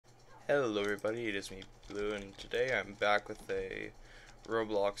Hello everybody, it is me, Blue, and today I'm back with a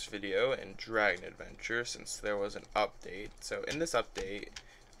Roblox video and Dragon Adventure since there was an update. So in this update,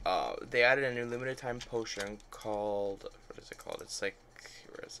 they added a new limited time potion called, what is it called? It's like,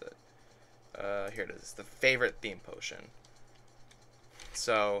 where is it? Here it is, the favorite theme potion.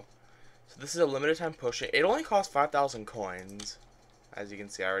 So this is a limited time potion. It only costs 5,000 coins. As you can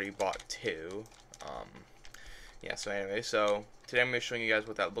see, I already bought two. Yeah, so anyway, so today I'm going to be showing you guys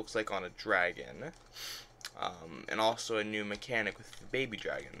what that looks like on a dragon. And also a new mechanic with the baby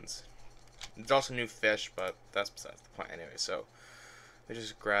dragons. There's also new fish, but that's besides the point anyway. So, let me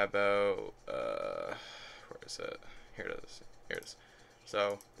just grab out, where is it? Here it is. Here it is.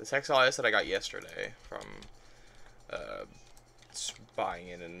 So, this Hexalius that I got yesterday from, buying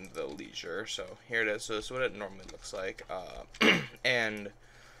it in the leisure. So, here it is. So, this is what it normally looks like. And,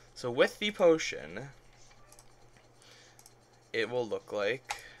 so with the potion, it will look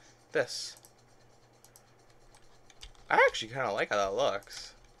like this. I actually kind of like how that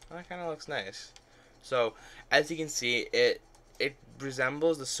looks. That kind of looks nice. So, as you can see, it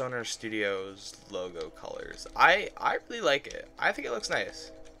resembles the Sonar Studios logo colors. I really like it. I think it looks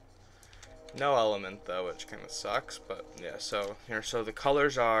nice. No element though, which kind of sucks, but yeah. So here, so the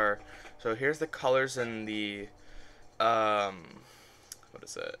colors are. So here's the colors in the what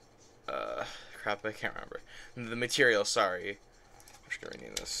is it? Crap, I can't remember. The material, sorry. I'm just gonna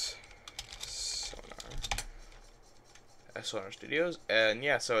rename this Sonar Studios. And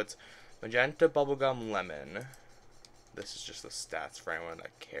yeah, so it's magenta, bubblegum, lemon. This is just the stats for anyone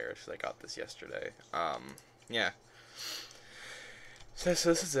that cares. I got this yesterday. Yeah. So this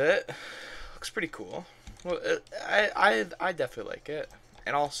is it. Looks pretty cool. Well, I definitely like it.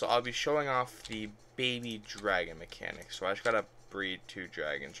 And also, I'll be showing off the baby dragon mechanic. So I just gotta breed two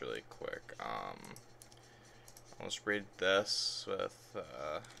dragons really quick. I'll just breed this with,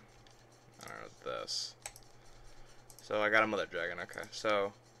 I don't know, this. So I got a mother dragon, okay.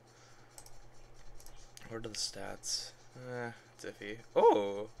 So, what are the stats? It's iffy.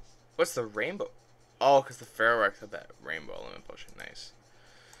 Oh, what's the rainbow? Oh, because the Ferrorex had that rainbow element potion, nice.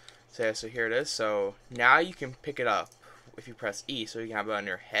 So yeah, so here it is. So now you can pick it up if you press E, so you can have it on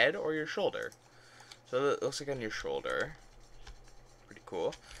your head or your shoulder. So it looks like on your shoulder. Pretty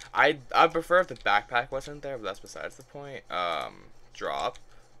cool. I'd prefer if the backpack wasn't there, but that's besides the point. Drop,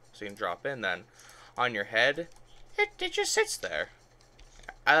 so you can drop in. Then on your head, it just sits there.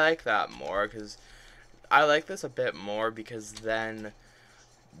 I like that more because I like this a bit more because then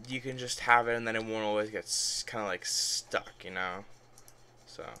you can just have it and then it won't always get kind of like stuck, you know.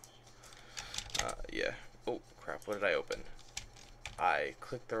 So yeah. Oh crap! What did I open? I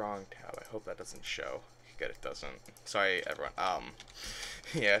clicked the wrong tab. I hope that doesn't show. Good, it doesn't. Sorry, everyone.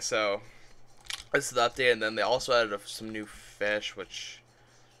 Yeah. So this is the update, and then they also added some new fish, which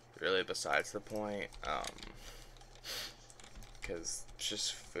really besides the point. Because it's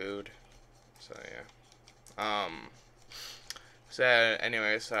just food. So yeah. So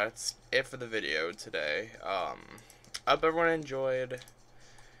anyway, so that's it for the video today. I hope everyone enjoyed,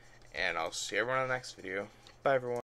 and I'll see everyone in the next video. Bye, everyone.